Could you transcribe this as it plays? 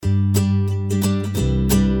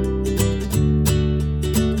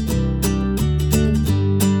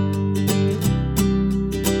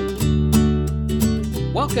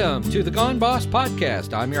Welcome to the Gone Boss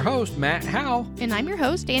Podcast. I'm your host, Matt Howell. And I'm your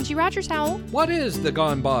host, Angie Rogers Howell. What is the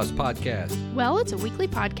Gone Boss Podcast? Well, it's a weekly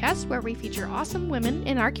podcast where we feature awesome women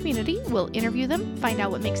in our community. We'll interview them, find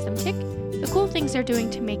out what makes them tick, the cool things they're doing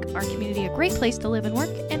to make our community a great place to live and work,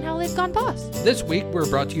 and how they've gone boss. This week, we're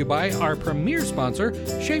brought to you by our premier sponsor,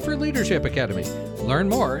 Schaefer Leadership Academy. Learn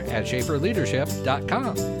more at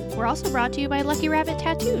schaeferleadership.com. We're also brought to you by Lucky Rabbit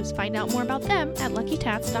Tattoos. Find out more about them at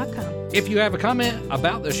luckytats.com. If you have a comment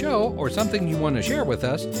about the show or something you want to share with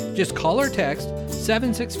us, just call or text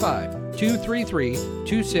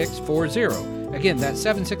 765-233-2640. Again, that's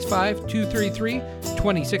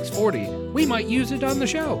 765-233-2640. We might use it on the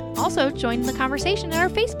show. Also, join the conversation in our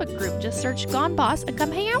Facebook group. Just search Gone Boss and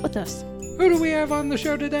come hang out with us. Who do we have on the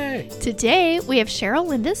show today? Today, we have Cheryl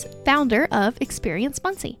Lindis, founder of Experience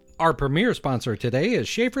Muncie. Our premier sponsor today is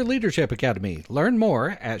Schaefer Leadership Academy. Learn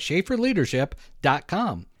more at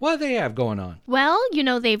schaeferleadership.com. What do they have going on? Well,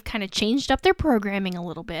 they've kind of changed up their programming a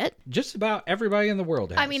little bit. Just about everybody in the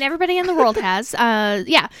world has. I mean, everybody in the world has.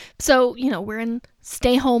 Yeah. So, we're in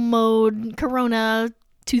stay home mode, Corona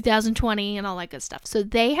 2020 and all that good stuff. So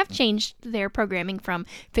they have changed their programming from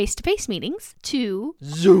face-to-face meetings to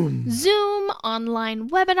Zoom, online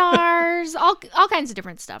webinars, all kinds of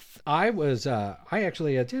different stuff. I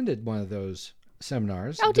actually attended one of those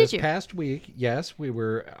seminars. Oh, did you? This past week, yes,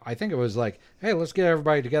 I think it was like, hey, let's get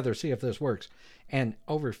everybody together, see if this works. And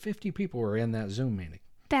over 50 people were in that Zoom meeting.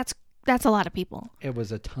 That's a lot of people. It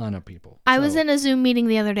was a ton of people. I was in a Zoom meeting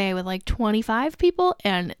the other day with like 25 people,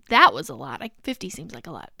 and that was a lot. Like 50 seems like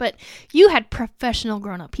a lot. But you had professional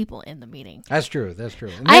grown-up people in the meeting. That's true. And then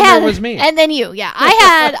there was me. And then you, yeah.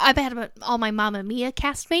 I've had all my Mamma Mia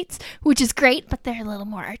castmates, which is great, but they're a little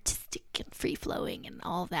more artistic and free-flowing and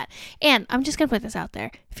all of that. And I'm just going to put this out there.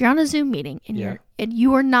 If you're on a Zoom meeting and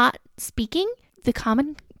you are not speaking, the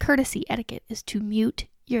common courtesy etiquette is to mute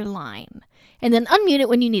your line. And then unmute it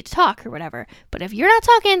when you need to talk or whatever. But if you're not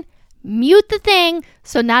talking, mute the thing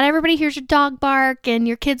so not everybody hears your dog bark and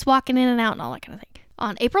your kids walking in and out and all that kind of thing.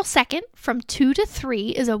 On April 2nd, from 2 to 3,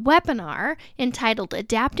 is a webinar entitled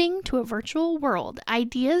Adapting to a Virtual World,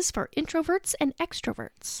 Ideas for Introverts and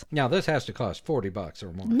Extroverts. Now, this has to cost $40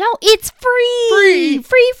 or more. No, it's free!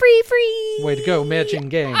 Free! Way to go, Mitch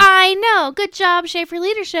and gang. I know. Good job, Schaefer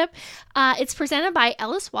Leadership. It's presented by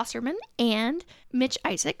Ellis Wasserman and Mitch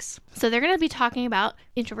Isaacs. So they're going to be talking about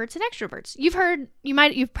introverts and extroverts.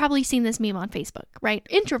 You've probably seen this meme on Facebook, right?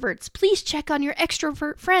 Introverts, please check on your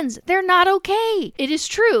extrovert friends. They're not okay. It is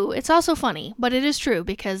true. It's also funny, but it is true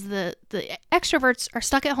because the extroverts are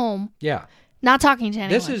stuck at home. Yeah. Not talking to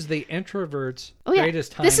anyone. This is the introverts'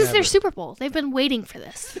 greatest time This is ever. their Super Bowl. They've been waiting for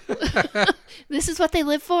this. This is what they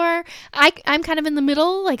live for. I'm kind of in the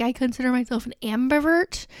middle. Like, I consider myself an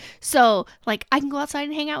ambivert. So, like, I can go outside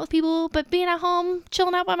and hang out with people, but being at home,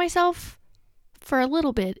 chilling out by myself for a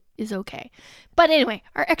little bit is okay. But anyway,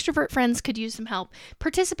 our extrovert friends could use some help.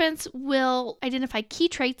 Participants will identify key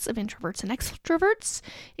traits of introverts and extroverts,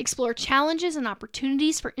 explore challenges and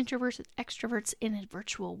opportunities for introverts and extroverts in a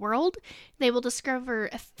virtual world. They will discover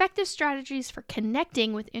effective strategies for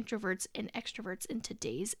connecting with introverts and extroverts in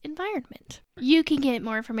today's environment. You can get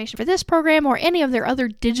more information for this program or any of their other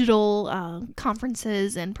digital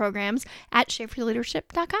conferences and programs at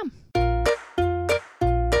schaeferleadership.com.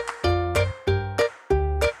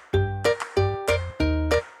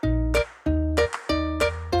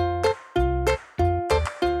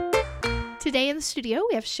 Today in the studio,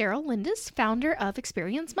 we have Cheryl Lindis, founder of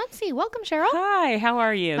Experience Muncie. Welcome, Cheryl. Hi, how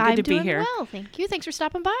are you? Good to be here. I'm doing well, thank you. Thanks for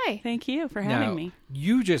stopping by. Thank you for having me.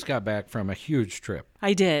 You just got back from a huge trip.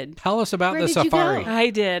 I did. Tell us about Where the did you safari. go? I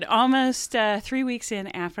did. Almost 3 weeks in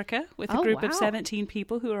Africa with a group of wow. 17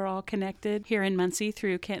 people who are all connected here in Muncie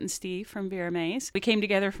through Kent and Steve from Vera Mays. We came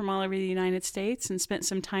together from all over the United States and spent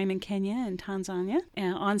some time in Kenya and Tanzania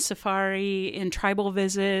and on safari, in tribal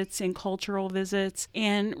visits, in cultural visits,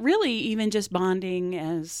 and really even just bonding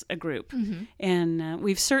as a group. Mm-hmm. And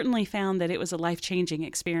we've certainly found that it was a life-changing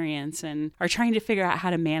experience and are trying to figure out how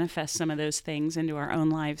to manifest some of those things into our own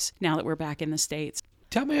lives now that we're back in the States.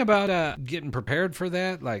 Tell me about getting prepared for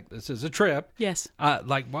that. Like, this is a trip. Yes.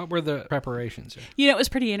 What were the preparations? It was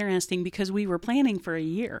pretty interesting because we were planning for a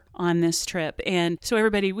year on this trip. And so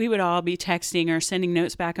we would all be texting or sending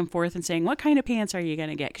notes back and forth and saying, what kind of pants are you going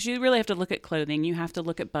to get? Because you really have to look at clothing. You have to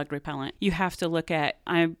look at bug repellent. You have to look at,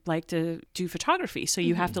 I like to do photography. So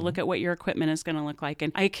you have to look at what your equipment is going to look like.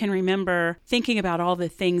 And I can remember thinking about all the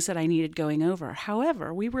things that I needed going over.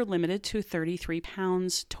 However, we were limited to 33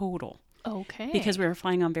 pounds total. Okay. because we were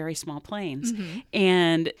flying on very small planes.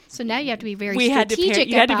 And So now you have to be very we had to strategic.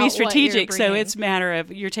 you had to about be what you're strategic. So bringing. it's a matter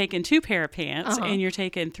of you're taking 2 pair of pants Uh-huh. and you're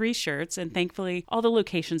taking 3 shirts. And thankfully, all the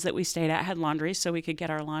locations that we stayed at had laundry, so we could get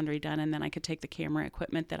our laundry done, and then I could take the camera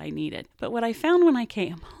equipment that I needed. But what I found when I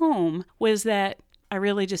came home was that I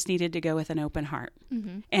really just needed to go with an open heart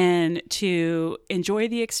and to enjoy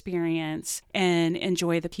the experience and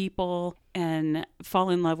enjoy the people and fall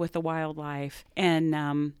in love with the wildlife. And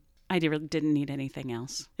I didn't need anything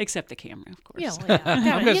else except the camera, of course. Yeah, well,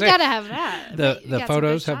 yeah. gonna You say, gotta have that. The You got some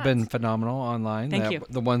photos good have been shots. phenomenal online. Thank you.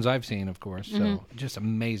 The ones I've seen, of course. So just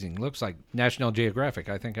amazing. Looks like National Geographic.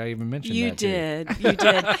 I think I even mentioned You that to you. did. You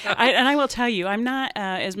did. And I will tell you, I'm not,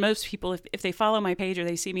 as most people, if they follow my page or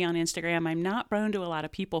they see me on Instagram, I'm not prone to a lot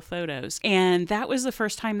of people photos. And that was the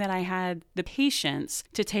first time that I had the patience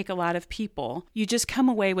to take a lot of people. You just come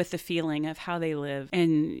away with the feeling of how they live,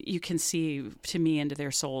 and you can see, to me, into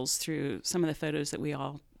their souls through some of the photos that we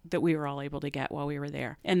were all able to get while we were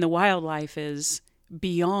there. And the wildlife is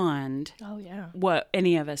beyond Oh, yeah. what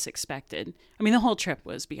any of us expected. I mean, the whole trip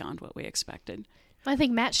was beyond what we expected. I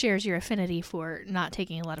think Matt shares your affinity for not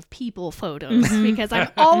taking a lot of people photos because I'm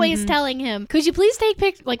always telling him, could you please take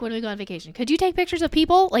pictures, like when we go on vacation, could you take pictures of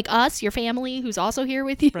people like us, your family, who's also here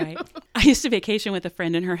with you? Right. I used to vacation with a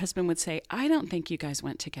friend, and her husband would say, I don't think you guys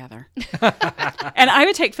went together. And I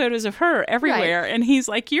would take photos of her everywhere. Right. And he's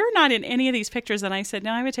like, you're not in any of these pictures. And I said,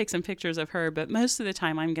 no, I would take some pictures of her, but most of the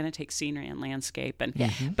time I'm going to take scenery and landscape. And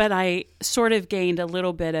But I sort of gained a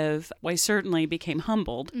little bit of, well, I certainly became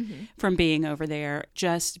humbled from being over there,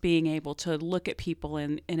 just being able to look at people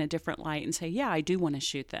in a different light and say, yeah, I do want to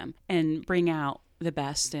shoot them and bring out the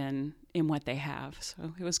best in what they have.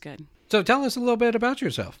 So it was good. So tell us a little bit about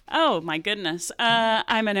yourself. Oh, my goodness.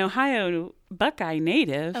 I'm an Ohio Buckeye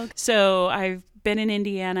native. Okay. So I've been in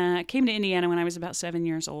Indiana. I came to Indiana when I was about 7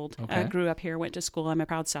 years old. Okay. Grew up here, went to school. I'm a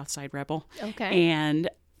proud Southside rebel. Okay. And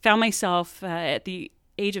found myself at the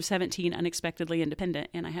age of 17 unexpectedly independent,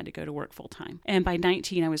 and I had to go to work full time. And by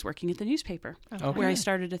 19, I was working at the newspaper, where I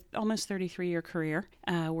started an almost 33-year career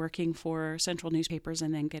working for Central Newspapers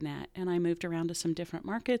and then Gannett. And I moved around to some different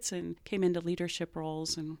markets and came into leadership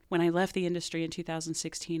roles. And when I left the industry in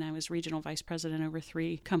 2016, I was regional vice president over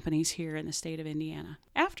 3 companies here in the state of Indiana.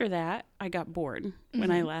 After that, I got bored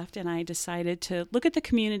when I left, and I decided to look at the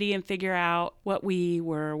community and figure out what we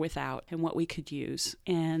were without and what we could use.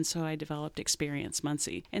 And so I developed Experience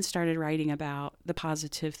Muncie and started writing about the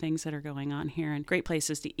positive things that are going on here and great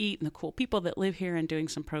places to eat and the cool people that live here, and doing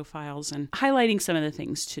some profiles and highlighting some of the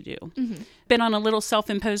things to do. Been on a little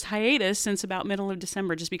self-imposed hiatus since about middle of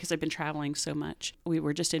December, just because I've been traveling so much. We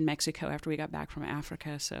were just in Mexico after we got back from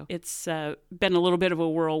Africa, so it's been a little bit of a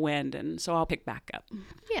whirlwind, and so I'll pick back up.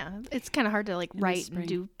 Yeah, it's kind of hard to like write spring. and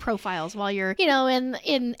do profiles while you're,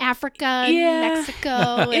 in Africa and Yeah. Mexico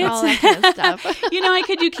and all that kind of stuff. I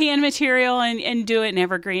could do canned material and do it in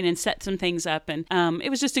Evergreen and set some things up. And it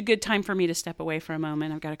was just a good time for me to step away for a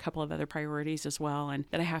moment. I've got a couple of other priorities as well, and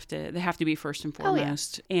that they have to be first and Oh, yeah.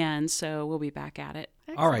 foremost. And so we'll be back at it.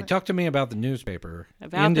 All right, talk to me about the newspaper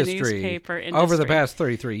About the industry. newspaper Over the industry. past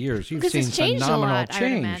 33 years, you've Because seen it's changed a phenomenal lot, I would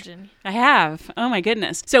change. imagine. I have. Oh my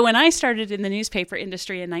goodness. So when I started in the newspaper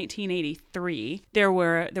industry in 1983, there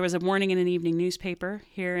was a morning and an evening newspaper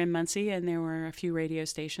here in Muncie, and there were a few radio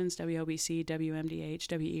stations, WOBC, WMDH,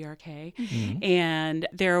 WERK, and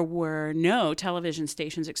there were no television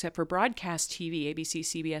stations except for broadcast TV, ABC,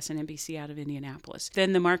 CBS, and NBC out of Indianapolis.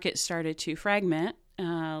 Then the market started to fragment.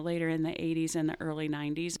 Later in the 80s and the early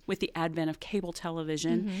 90s with the advent of cable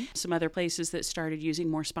television, some other places that started using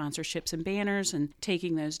more sponsorships and banners and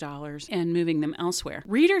taking those dollars and moving them elsewhere.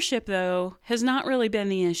 Readership, though, has not really been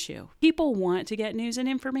the issue. People want to get news and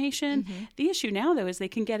information. The issue now, though, is they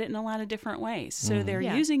can get it in a lot of different ways. So they're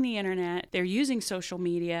Yeah. using the internet, they're using social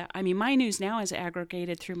media. I mean, my news now is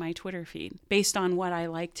aggregated through my Twitter feed based on what I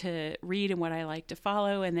like to read and what I like to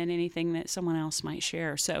follow, and then anything that someone else might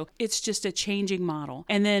share. So it's just a changing model.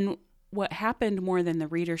 And then what happened more than the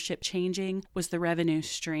readership changing was the revenue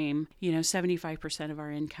stream. 75% of our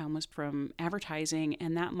income was from advertising,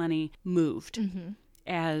 and that money moved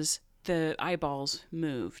as the eyeballs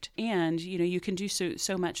moved. And, you can do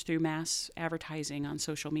so much through mass advertising on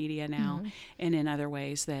social media now and in other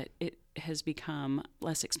ways that has become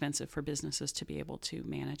less expensive for businesses to be able to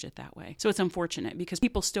manage it that way. So it's unfortunate because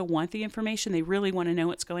people still want the information. They really want to know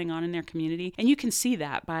what's going on in their community. And you can see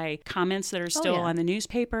that by comments that are still on the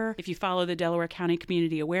newspaper. If you follow the Delaware County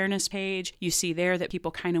Community Awareness page, you see there that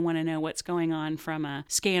people kind of want to know what's going on from a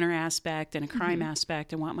scanner aspect and a crime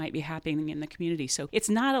aspect and what might be happening in the community. So it's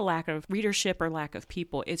not a lack of readership or lack of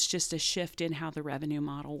people. It's just a shift in how the revenue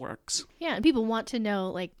model works. Yeah, and people want to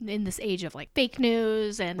know, like, in this age of, like, fake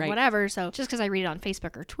news and whatever. So just because I read it on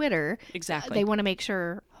Facebook or Twitter, exactly, they want to make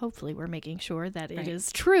sure, hopefully we're making sure that it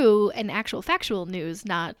is true and actual factual news,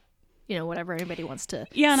 not, you know, whatever anybody wants to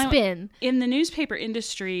spin. In the newspaper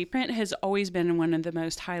industry, print has always been one of the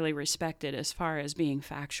most highly respected as far as being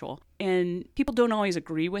factual. And people don't always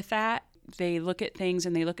agree with that. They look at things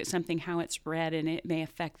and they look at something, how it's read, and it may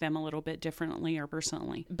affect them a little bit differently or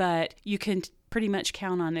personally. But you can pretty much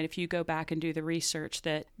count on that if you go back and do the research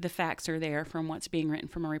that the facts are there from what's being written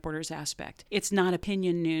from a reporter's aspect. It's not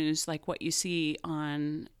opinion news like what you see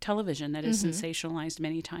on television that is sensationalized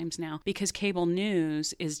many times now, because cable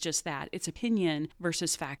news is just that. It's opinion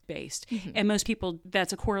versus fact-based. And most people,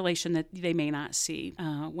 that's a correlation that they may not see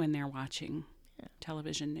when they're watching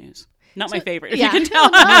television news. Not my favorite, if you can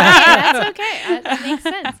tell. That's okay. That makes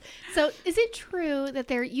sense. So is it true that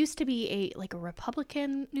there used to be a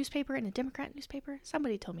Republican newspaper and a Democrat newspaper?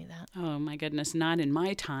 Somebody told me that. Oh, my goodness. Not in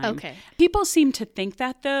my time. Okay. People seem to think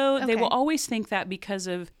that, though. Okay. They will always think that because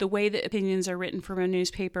of the way that opinions are written from a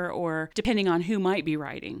newspaper or depending on who might be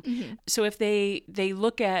writing. So if they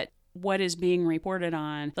look at what is being reported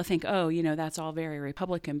on, they'll think, oh, you know, that's all very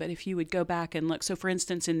Republican. But if you would go back and look, so for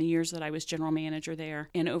instance, in the years that I was general manager there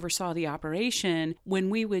and oversaw the operation, when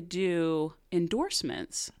we would do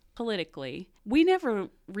endorsements politically, we never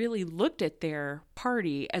really looked at their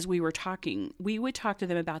party as we were talking. We would talk to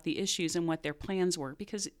them about the issues and what their plans were,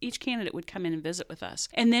 because each candidate would come in and visit with us.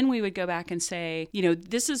 And then we would go back and say, you know,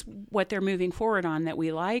 this is what they're moving forward on that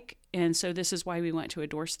we like. And so this is why we want to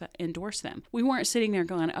endorse them. We weren't sitting there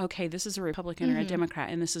going, okay, this is a Republican or a Democrat,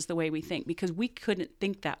 and this is the way we think, because we couldn't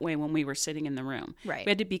think that way when we were sitting in the room. Right.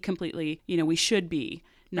 We had to be completely, you know, we should be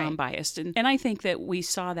non-biased. And I think that we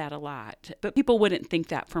saw that a lot. But people wouldn't think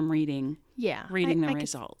that from reading the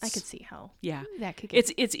results. I could see how that could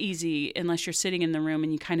get... It's easy unless you're sitting in the room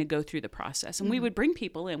and you kind of go through the process. And we would bring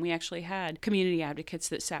people in. We actually had community advocates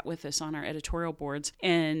that sat with us on our editorial boards,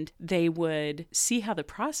 and they would see how the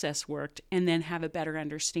process worked and then have a better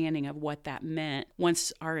understanding of what that meant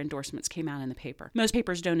once our endorsements came out in the paper. Most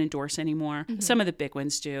papers don't endorse anymore. Some of the big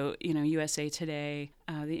ones do. You know, USA Today,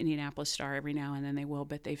 the Indianapolis Star every now and then they will,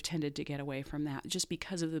 but they've tended to get away from that just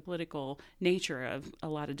because of the political nature of a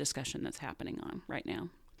lot of discussion that's happening on right now.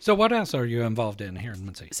 So what else are you involved in here in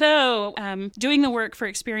Muncie? So doing the work for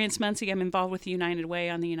Experience Muncie, I'm involved with the United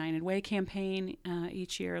Way on the United Way campaign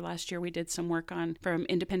each year. Last year we did some work from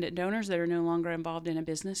independent donors that are no longer involved in a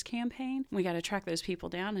business campaign. We got to track those people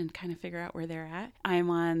down and kind of figure out where they're at.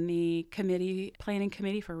 I'm on the planning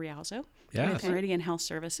committee for Rialzo. With Meridian Health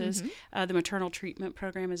Services. The maternal treatment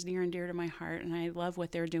program is near and dear to my heart, and I love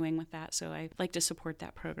what they're doing with that. So I like to support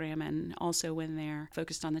that program, and also when they're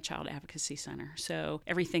focused on the Child Advocacy Center. So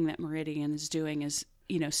everything that Meridian is doing is,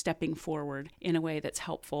 you know, stepping forward in a way that's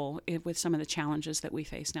helpful with some of the challenges that we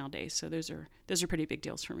face nowadays. So those are pretty big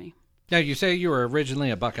deals for me. Now, you say you were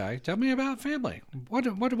originally a Buckeye. Tell me about family. What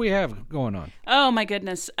do we have going on? Oh, my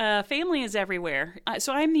goodness. Family is everywhere.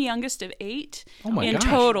 So I'm the youngest of 8 in gosh.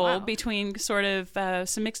 total, between sort of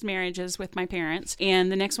some mixed marriages with my parents.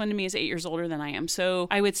 And the next one to me is 8 years older than I am. So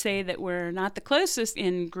I would say that we're not the closest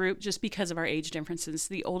in group just because of our age differences.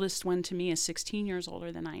 The oldest one to me is 16 years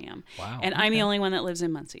older than I am. Wow. And I'm the only one that lives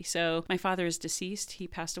in Muncie. So my father is deceased. He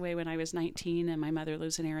passed away when I was 19, and my mother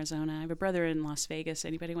lives in Arizona. I have a brother in Las Vegas.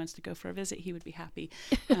 Anybody wants to go for a visit, he would be happy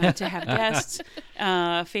to have guests,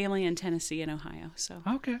 family in Tennessee and Ohio. So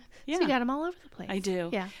okay, so you got them all over the place. I do.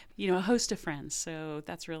 Yeah, you know, a host of friends. So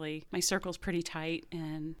that's really, my circle's pretty tight,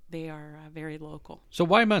 and they are very local. So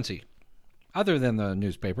why Muncie? Other than the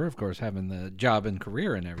newspaper, of course, having the job and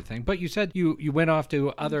career and everything. But you said you went off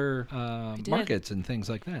to other markets and things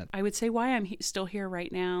like that. I would say why I'm still here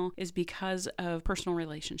right now is because of personal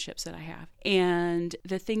relationships that I have and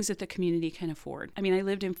the things that the community can afford. I mean, I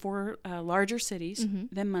lived in 4 larger cities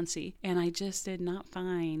than Muncie, and I just did not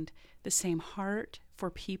find the same heart for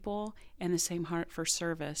people and the same heart for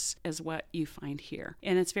service as what you find here.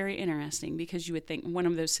 And it's very interesting because you would think one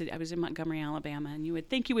of those cities, I was in Montgomery, Alabama, and you would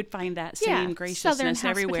think you would find that same graciousness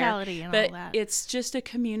everywhere. But it's just a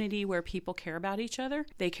community where people care about each other.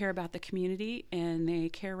 They care about the community, and they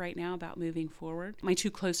care right now about moving forward. My two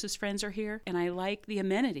closest friends are here, and I like the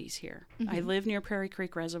amenities here. I live near Prairie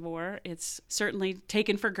Creek Reservoir. It's certainly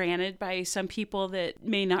taken for granted by some people that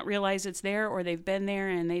may not realize it's there, or they've been there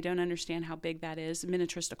and they don't understand how big that is.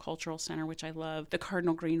 Minnetrista Cultural Center, which I love, the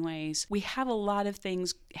Cardinal Greenways. We have a lot of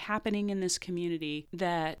things happening in this community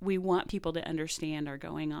that we want people to understand are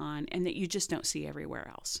going on and that you just don't see everywhere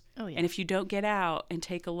else. Oh, yeah. And if you don't get out and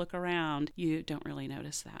take a look around, you don't really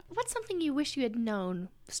notice that. What's something you wish you had known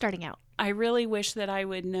starting out? I really wish that I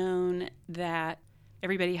would known that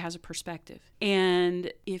everybody has a perspective.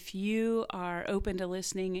 And if you are open to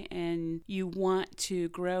listening and you want to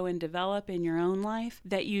grow and develop in your own life,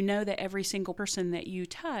 that you know that every single person that you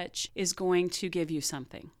touch is going to give you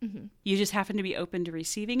something. You just happen to be open to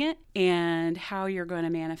receiving it and how you're going to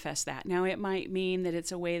manifest that. Now, it might mean that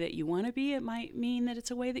it's a way that you want to be. It might mean that it's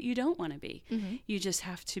a way that you don't want to be. You just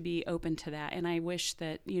have to be open to that. And I wish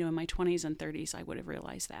that, in my 20s and 30s, I would have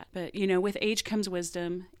realized that. But, with age comes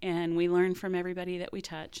wisdom, and we learn from everybody that we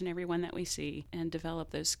touch and everyone that we see and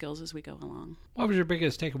develop those skills as we go along. What was your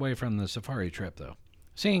biggest takeaway from the safari trip, though?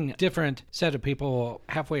 Seeing different set of people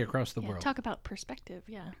halfway across the world. Talk about perspective,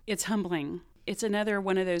 It's humbling. It's another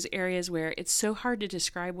one of those areas where it's so hard to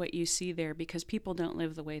describe what you see there because people don't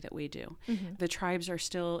live the way that we do. The tribes are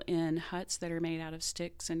still in huts that are made out of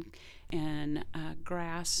sticks and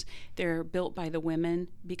grass. They're built by the women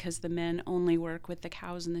because the men only work with the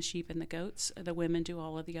cows and the sheep and the goats. The women do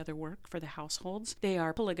all of the other work for the households. They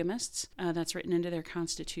are polygamists. That's written into their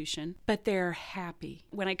constitution. But they're happy.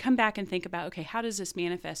 When I come back and think about, okay, how does this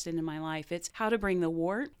manifest into my life? It's how to bring the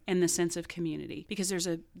wart and the sense of community. Because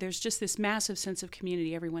there's just this massive sense of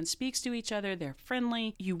community. Everyone speaks to each other. They're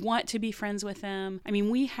friendly. You want to be friends with them. I mean,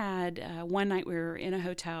 we had one night we were in a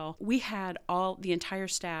hotel. We had the entire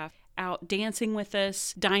staff out dancing with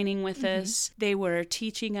us, dining with us. They were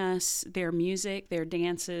teaching us their music, their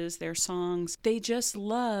dances, their songs. They just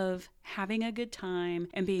love having a good time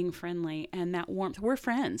and being friendly and that warmth. We're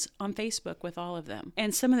friends on Facebook with all of them.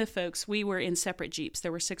 And some of the folks, we were in separate Jeeps.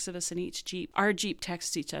 There were 6 of us in each Jeep. Our Jeep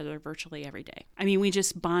texts each other virtually every day. I mean, we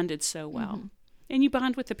just bonded so well. And you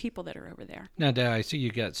bond with the people that are over there. Now, Dad, I see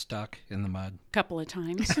you got stuck in the mud. A couple of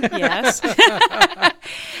times, yes.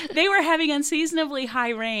 They were having unseasonably high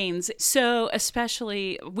rains. So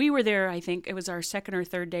especially, we were there, I think it was our second or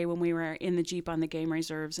third day when we were in the Jeep on the game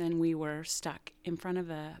reserves, and we were stuck in front of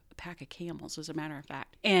a pack of camels, as a matter of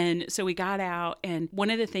fact. And so we got out, and one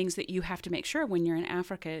of the things that you have to make sure when you're in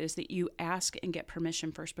Africa is that you ask and get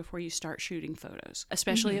permission first before you start shooting photos,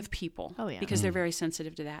 especially of people, because they're very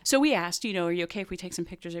sensitive to that. So we asked, are you okay if we take some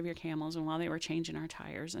pictures of your camels? And while they were changing our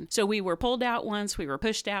tires. And so we were pulled out once, we were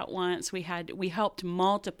pushed out once. We helped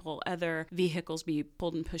multiple other vehicles be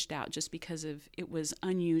pulled and pushed out just because it was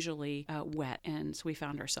unusually wet. And so we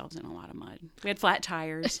found ourselves in a lot of mud. We had flat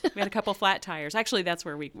tires. We had a couple flat tires. Actually, that's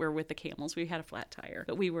where we were with the camels. We had a flat tire,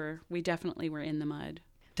 but we definitely were in the mud.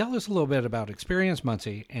 Tell us a little bit about Experience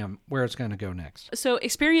Muncie and where it's going to go next. So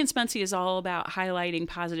Experience Muncie is all about highlighting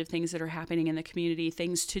positive things that are happening in the community,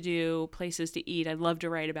 things to do, places to eat. I love to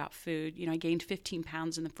write about food. I gained 15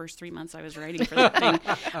 pounds in the first 3 months I was writing for that thing.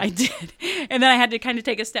 I did. And then I had to kind of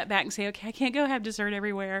take a step back and say, okay, I can't go have dessert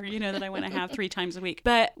everywhere, that I want to have 3 times a week.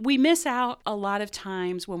 But we miss out a lot of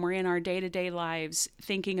times when we're in our day-to-day lives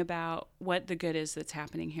thinking about what the good is that's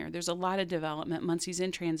happening here. There's a lot of development. Muncie's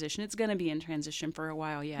in transition. It's going to be in transition for a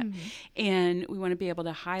while yet. And we want to be able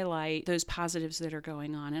to highlight those positives that are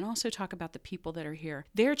going on and also talk about the people that are here.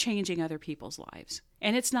 They're changing other people's lives.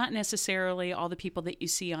 And it's not necessarily all the people that you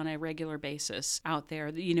see on a regular basis out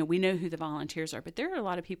there. We know who the volunteers are, but there are a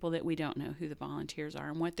lot of people that we don't know who the volunteers are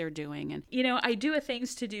and what they're doing. And,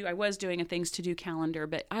 I was doing a things to do calendar,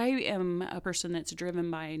 but I am a person that's driven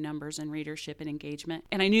by numbers and readership and engagement.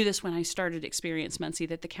 And I knew this when I started Experience Muncie,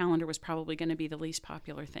 that the calendar was probably going to be the least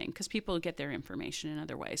popular thing because people get their information in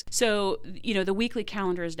other ways. So, the weekly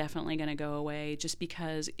calendar is definitely going to go away just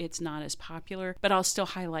because it's not as popular, but I'll still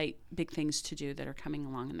highlight big things to do that are coming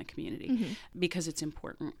along in the community because it's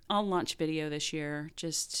important. I'll launch video this year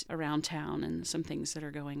just around town and some things that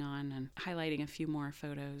are going on and highlighting a few more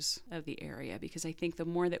photos of the area because I think the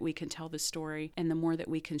more that we can tell the story and the more that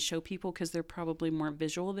we can show people, because they're probably more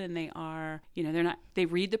visual than they are, they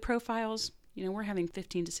read the profiles We're having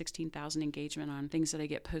 15 to 16,000 engagement on things that I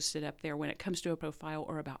get posted up there when it comes to a profile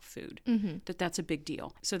or about food. That's a big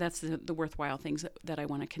deal. So that's the worthwhile things that I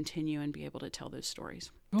want to continue and be able to tell those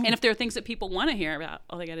stories. And if there are things that people want to hear about,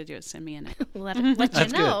 all they got to do is send me a note. Let you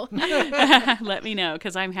know. Let me know,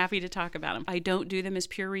 because I'm happy to talk about them. I don't do them as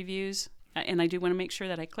peer reviews. And I do want to make sure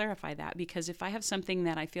that I clarify that, because if I have something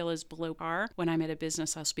that I feel is below par, when I'm at a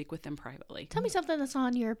business, I'll speak with them privately. Tell me something that's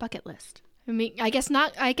on your bucket list. I mean, I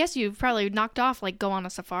guess you've probably knocked off like go on a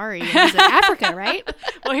safari and visit Africa, right?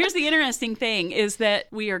 Well, here's the interesting thing is that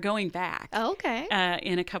we are going back. Oh, okay.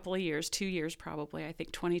 In a couple of years, 2 years probably. I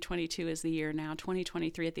think 2022 is the year now,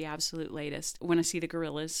 2023 at the absolute latest. When I see the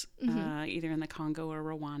gorillas, either in the Congo or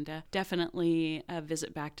Rwanda, definitely a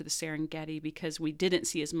visit back to the Serengeti, because we didn't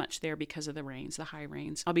see as much there because of the rains, the high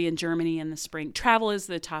rains. I'll be in Germany in the spring. Travel is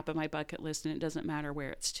the top of my bucket list, and it doesn't matter where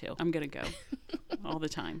it's to. I'm going to go all the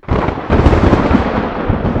time.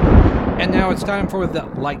 And now it's time for the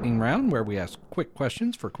lightning round, where we ask quick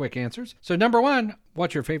questions for quick answers. So number 1,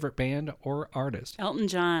 what's your favorite band or artist? Elton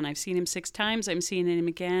John. I've seen him 6 times. I'm seeing him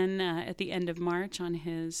again at the end of March on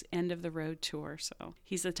his End of the Road tour. So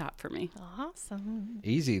he's the top for me. Awesome.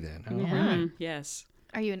 Easy then. All Yeah. right. Yes.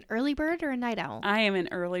 Are you an early bird or a night owl? I am an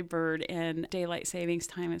early bird, and daylight savings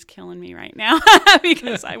time is killing me right now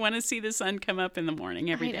because I want to see the sun come up in the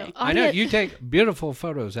morning every day. I know you take beautiful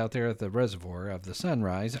photos out there at the reservoir of the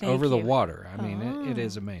sunrise over the water. I mean, it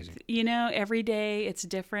is amazing. Every day it's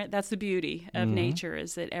different. That's the beauty of nature,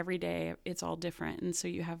 is that every day it's all different. And so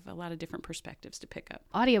you have a lot of different perspectives to pick up.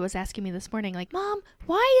 Audia was asking me this morning, like, Mom,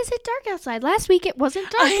 why is it dark outside? Last week it wasn't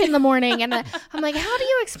dark in the morning. And I'm like, how do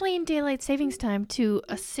you explain daylight savings time to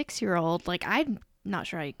a 6-year-old? Like, I'm not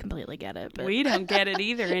sure I completely get it. But we don't get it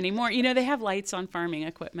either anymore. They have lights on farming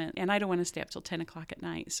equipment, and I don't want to stay up till 10 o'clock at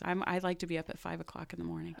night. So I like to be up at 5 o'clock in the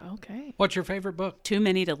morning. Okay. What's your favorite book? Too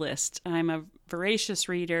many to list. I'm a voracious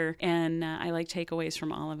reader, and I like takeaways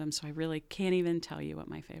from all of them, so I really can't even tell you what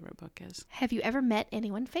my favorite book is. Have you ever met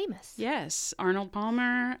anyone famous? Yes. Arnold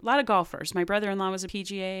Palmer. A lot of golfers. My brother-in-law was a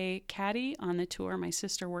PGA caddy on the tour. My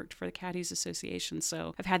sister worked for the Caddies Association,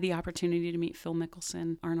 so I've had the opportunity to meet Phil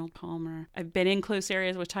Mickelson, Arnold Palmer. I've been in close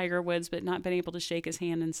areas with Tiger Woods, but not been able to shake his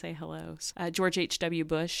hand and say hello. George H.W.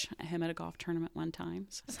 Bush, him at a golf tournament one time.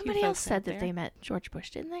 So somebody else said that they met George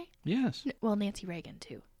Bush, didn't they? Yes. Well, Nancy Reagan,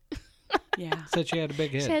 too. Yeah. Said she had a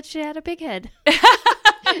big head. She had a big head.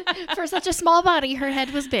 For such a small body, her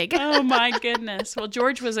head was big. Oh, my goodness. Well,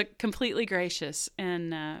 George was completely gracious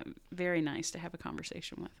and very nice to have a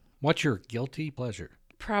conversation with. What's your guilty pleasure?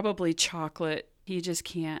 Probably chocolate. You just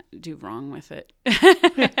can't do wrong with it.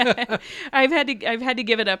 I've had to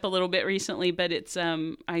give it up a little bit recently, but it's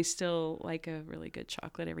I still like a really good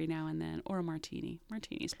chocolate every now and then, or a martini.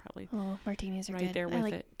 Martini's probably martinis are right good. there with I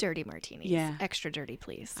like it. Dirty martinis. Yeah, extra dirty,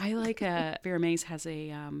 please. I like Vera Mays has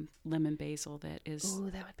a lemon basil that is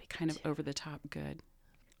that would be kind of over the top good.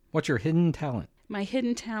 What's your hidden talent? My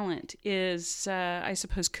hidden talent is I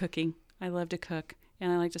suppose cooking. I love to cook.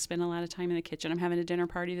 And I like to spend a lot of time in the kitchen. I'm having a dinner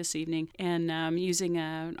party this evening, and using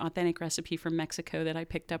an authentic recipe from Mexico that I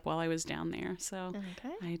picked up while I was down there. So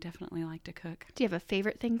I definitely like to cook. Do you have a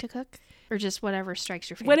favorite thing to cook? Or just whatever strikes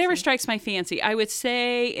your fancy? Whatever strikes my fancy. I would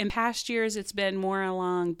say in past years it's been more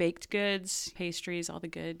along baked goods, pastries, all the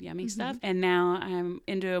good, yummy stuff. And now I'm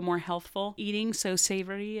into a more healthful eating, so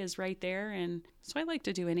savory is right there. And so I like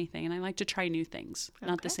to do anything, and I like to try new things,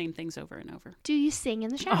 not the same things over and over. Do you sing in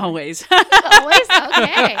the shower? Always. Always?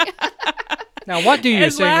 Okay. Now, what do you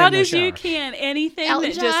as sing in loud the as shower? you can. Anything Elton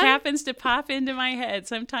that just John? happens to pop into my head.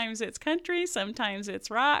 Sometimes it's country, sometimes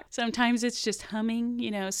it's rock, sometimes it's just humming.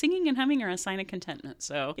 Singing and humming are a sign of contentment.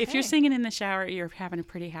 So if you're singing in the shower, you're having a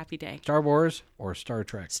pretty happy day. Star Wars or Star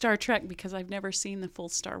Trek? Star Trek, because I've never seen the full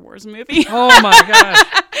Star Wars movie. Oh my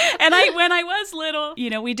gosh. And when I was little,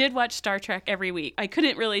 we did watch Star Trek every week. I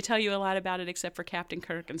couldn't really tell you a lot about it except for Captain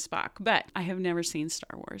Kirk and Spock, but I have never seen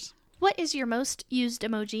Star Wars. What is your most used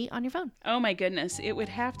emoji on your phone? Oh my goodness. It would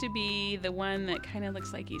have to be the one that kind of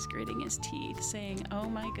looks like he's gritting his teeth, saying, oh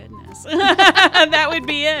my goodness. That would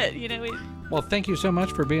be it. Well, thank you so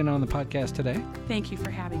much for being on the podcast today. Thank you for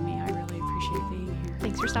having me. I really appreciate being here.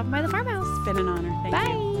 Thanks for stopping by the farmhouse. It's been an honor. Thank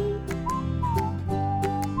you. Bye.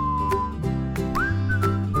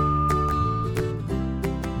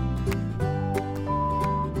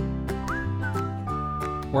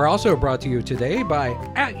 We're also brought to you today by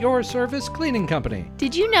At Your Service Cleaning Company.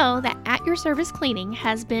 Did you know that At Your Service Cleaning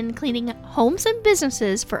has been cleaning homes and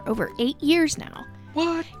businesses for over 8 years now?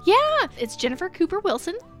 What? Yeah, it's Jennifer Cooper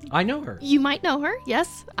Wilson. I know her. You might know her.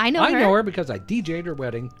 Yes, I know her. I know her because I DJ'd her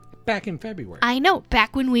wedding back in February. I know.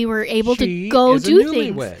 Back when we were able to She go is a do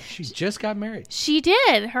things. newlywed. She just got married. She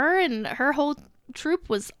did. Her and her whole troop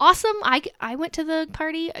was awesome. I went to the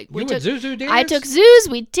party. You and Zuzu dance? I took Zeus.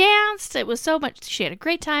 We danced. It was so much. She had a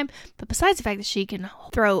great time. But besides the fact that she can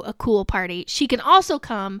throw a cool party, she can also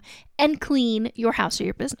come and clean your house or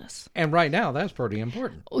your business. And right now, that's pretty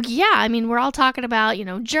important. Yeah, I mean, we're all talking about,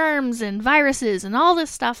 germs and viruses and all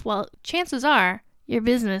this stuff. Well, chances are your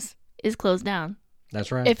business is closed down.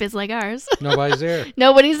 That's right. If it's like ours. Nobody's there.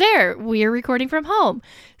 Nobody's there. We are recording from home.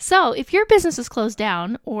 So if your business is closed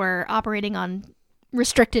down or operating on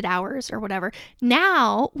restricted hours or whatever,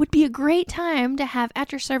 now would be a great time to have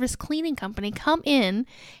At Your Service Cleaning Company come in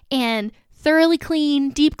and thoroughly clean,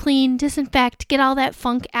 deep clean, disinfect, get all that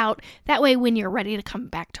funk out. That way when you're ready to come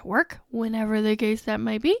back to work, whenever the case that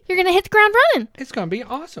might be, you're going to hit the ground running. It's going to be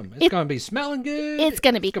awesome. It's going to be smelling good. It's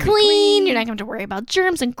going to be clean. You're not going to have to worry about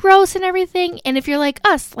germs and gross and everything. And if you're like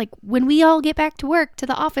us, like when we all get back to work, to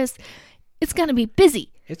the office, it's going to be busy.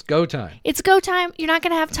 It's go time. It's go time. You're not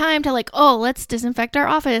going to have time to let's disinfect our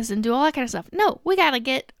office and do all that kind of stuff. No, we got to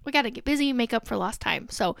get busy, make up for lost time.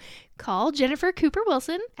 So call Jennifer Cooper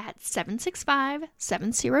Wilson at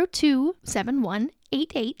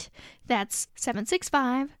 765-702-7188. That's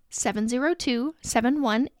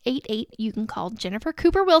 765-702-7188. You can call Jennifer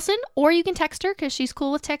Cooper Wilson or you can text her because she's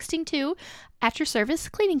cool with texting too. At Your Service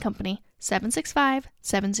Cleaning Company,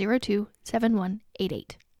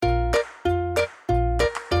 765-702-7188.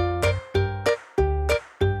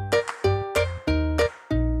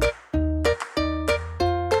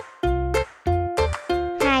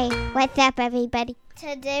 What's up, everybody?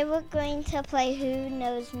 Today we're going to play Who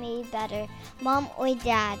Knows Me Better, Mom or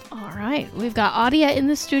Dad. All right. We've got Audia in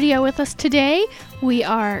the studio with us today. We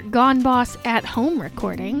are Gone Boss at home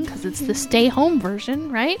recording because it's the stay home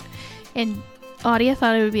version, right? And Audia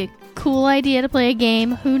thought it would be a cool idea to play a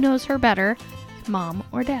game, Who Knows Her Better, Mom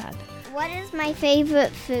or Dad? What is my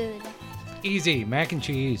favorite food? Easy. Mac and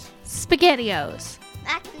cheese. SpaghettiOs.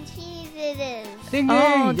 Mac and cheese it is. Ding, ding.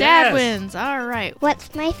 Oh, Dad yes. wins. All right.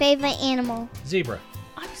 What's my favorite animal? Zebra.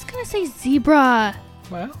 I was going to say zebra.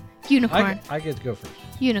 Well, Unicorn. I get to go first.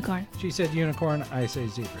 Unicorn. She said unicorn. I say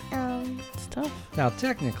zebra. It's tough. Now,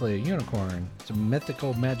 technically, a unicorn is a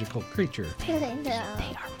mythical, magical creature. No. They are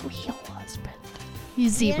real, husband. You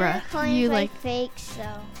zebra. Unicorns You like fake, so.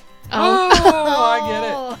 Oh,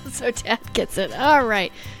 I get it. So Dad gets it. All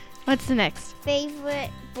right. What's the next?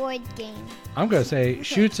 Favorite board game? I'm going to say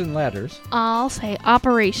Chutes and Ladders. I'll say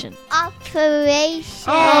Operation. Operation.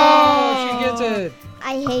 Oh, she gets it.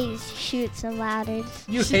 I hate Chutes and Ladders.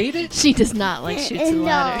 You hate it? She does not like Chutes and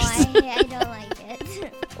Ladders. No, I don't like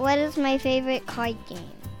it. What is my favorite card game?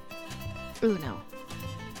 Uno.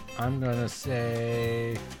 I'm going to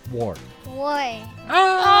say War. War.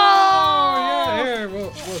 Oh, yeah. Here,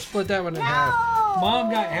 we'll split that one in half.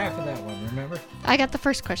 Mom got half of that one, remember? I got the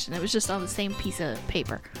first question. It was just on the same piece of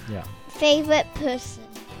paper. Yeah. Favorite person?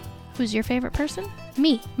 Who's your favorite person?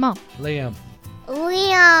 Me, Mom. Liam.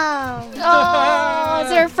 Liam. Oh,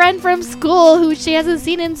 it's her friend from school who she hasn't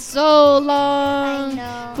seen in so long. I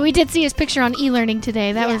know. But we did see his picture on e-learning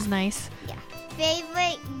today. That Yeah. was nice. Yeah.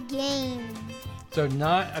 Favorite game? So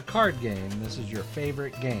not a card game. This is your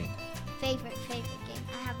favorite game. Favorite game.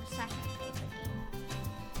 I have a second favorite game.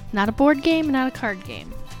 Not a board game, not a card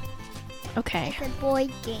game. Okay. It's a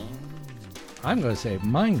board game. I'm going to say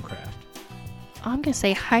Minecraft. I'm going to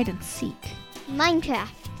say hide and seek. Minecraft.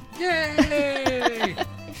 Yay!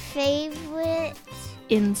 Favorite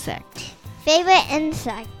Insect.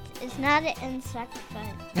 insect. It's not an insect,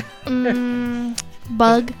 but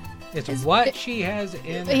Bug. It's what she has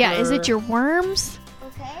in Yeah, her... is it your worms?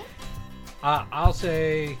 okay. I'll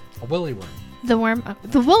say a willy worm. The worm.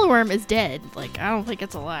 The willy worm is dead. Like, I don't think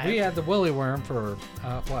it's alive. We had the willy worm for,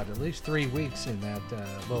 at least 3 weeks in that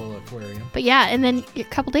little aquarium. But yeah, and then a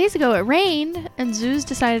couple days ago it rained, and Zeus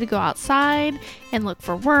decided to go outside and look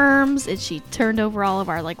for worms, and she turned over all of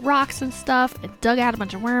our rocks and stuff and dug out a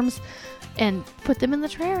bunch of worms and put them in the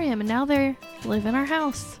terrarium, and now they live in our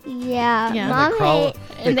house. Yeah. Yeah. Mom hate.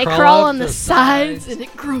 And they crawl crawl up on the the sides, sides. and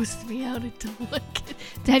it grosses me out. I don't like it.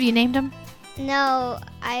 Have you named them? No,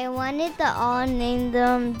 I wanted to all name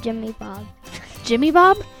them Jimmy Bob. Jimmy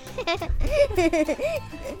Bob?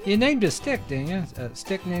 You named a stick, didn't you? A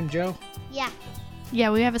stick named Joe? Yeah.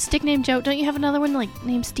 Yeah, we have a stick named Joe. Don't you have another one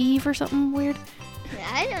named Steve or something weird?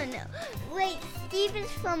 I don't know. Wait, Steve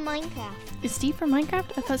is from Minecraft. Is Steve from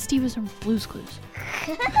Minecraft? I thought Steve was from Blue's Clues.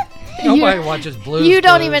 Nobody watches Blue's You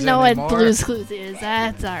don't Clues even know anymore. what Blue's Clues is.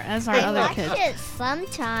 That's our I other watch kid. it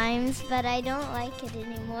sometimes, but I don't like it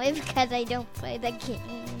anymore because I don't play the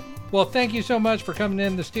game. Well, thank you so much for coming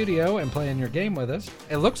in the studio and playing your game with us.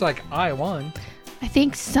 It looks like I won. I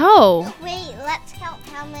think so. Wait, let's count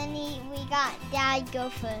how many we got. Dad, go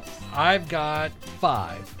first. I've got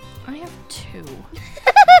 5. I have 2.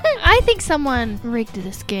 I think someone rigged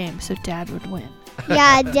this game so Dad would win.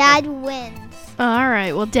 Yeah, Dad wins. All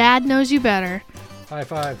right. Well, Dad knows you better. High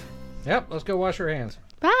five. Yep, let's go wash our hands.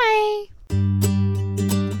 Bye.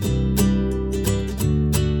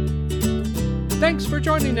 Thanks for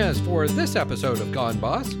joining us for this episode of Gone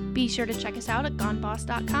Boss. Be sure to check us out at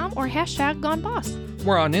goneboss.com or #GoneBoss.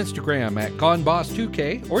 We're on Instagram at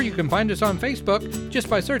GoneBoss2K, or you can find us on Facebook just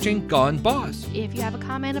by searching Gone Boss. If you have a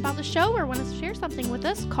comment about the show or want to share something with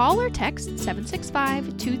us, call or text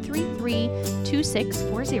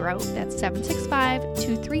 765-233-2640. That's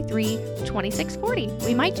 765-233-2640.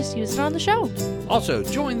 We might just use it on the show. Also,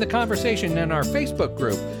 join the conversation in our Facebook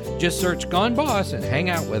group. Just search Gone Boss and hang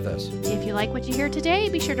out with us. If you like what you hear today,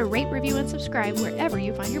 be sure to rate, review, and subscribe wherever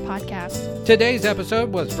you find your podcast. Today's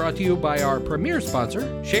episode was brought to you by our premier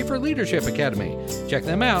sponsor, Schaefer Leadership Academy. Check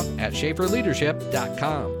them out at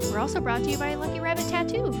schaeferleadership.com. We're also brought to you by Lucky Rabbit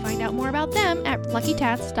Tattoo. Find out more about them at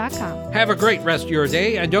luckytats.com. Have a great rest of your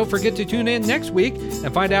day, and don't forget to tune in next week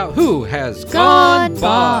and find out who has Gone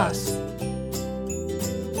Boss.